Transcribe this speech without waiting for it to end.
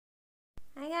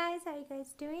Hi guys, how you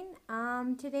guys doing?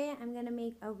 Today I'm gonna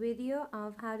make a video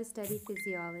of how to study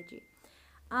physiology.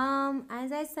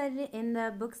 As I said in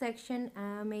the book section,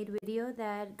 made video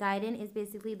that Guidance is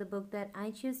basically the book that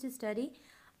I choose to study.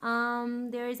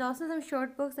 There is also some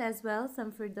short books as well,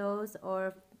 some for those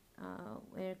or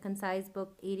a concise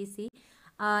book etc.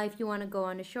 If you want to go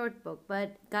on a short book,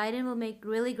 but Guidance will make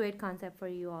really great concept for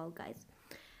you all guys.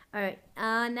 All right.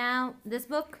 Now this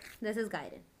is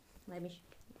Guidance. Let me.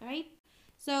 All right.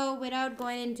 So without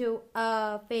going into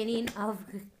painting of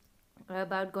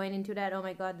about going into that, oh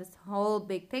my God, this whole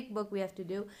big thick book we have to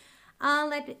do.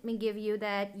 Let me give you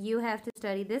that you have to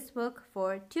study this book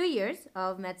for 2 years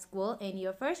of med school in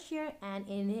your first year and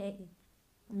in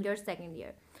your second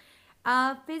year.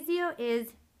 Physio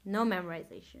is no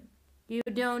memorization. You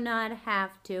do not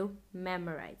have to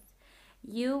memorize.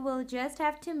 You will just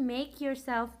have to make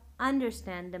yourself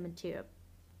understand the material.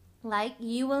 Like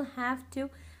you will have to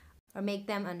or make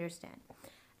them understand.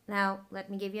 Now, let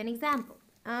me give you an example.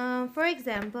 For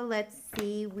example, let's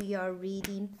see, we are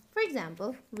reading, for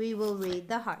example, we will read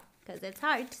the heart because it's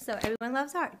heart, so everyone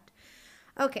loves heart.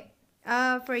 Okay,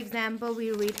 for example,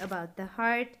 we read about the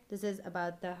heart. This is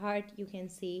about the heart. You can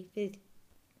see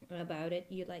about it.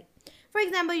 You like, for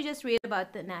example, you just read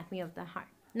about the anatomy of the heart.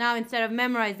 Now, instead of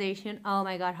memorization, oh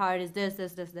my God, heart is this,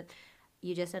 that.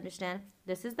 You just understand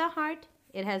this is the heart.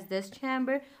 It has this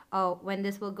chamber. Oh, when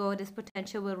this will go, this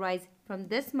potential will rise from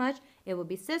this much. It will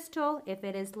be systole. If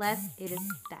it is less, it is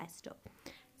diastole.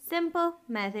 Simple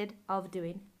method of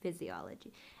doing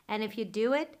physiology. And if you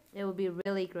do it, it will be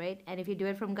really great. And if you do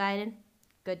it from Guidance,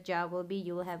 good job will be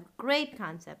you will have great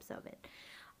concepts of it.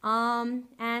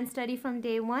 And study from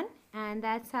day one, and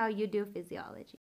that's how you do physiology.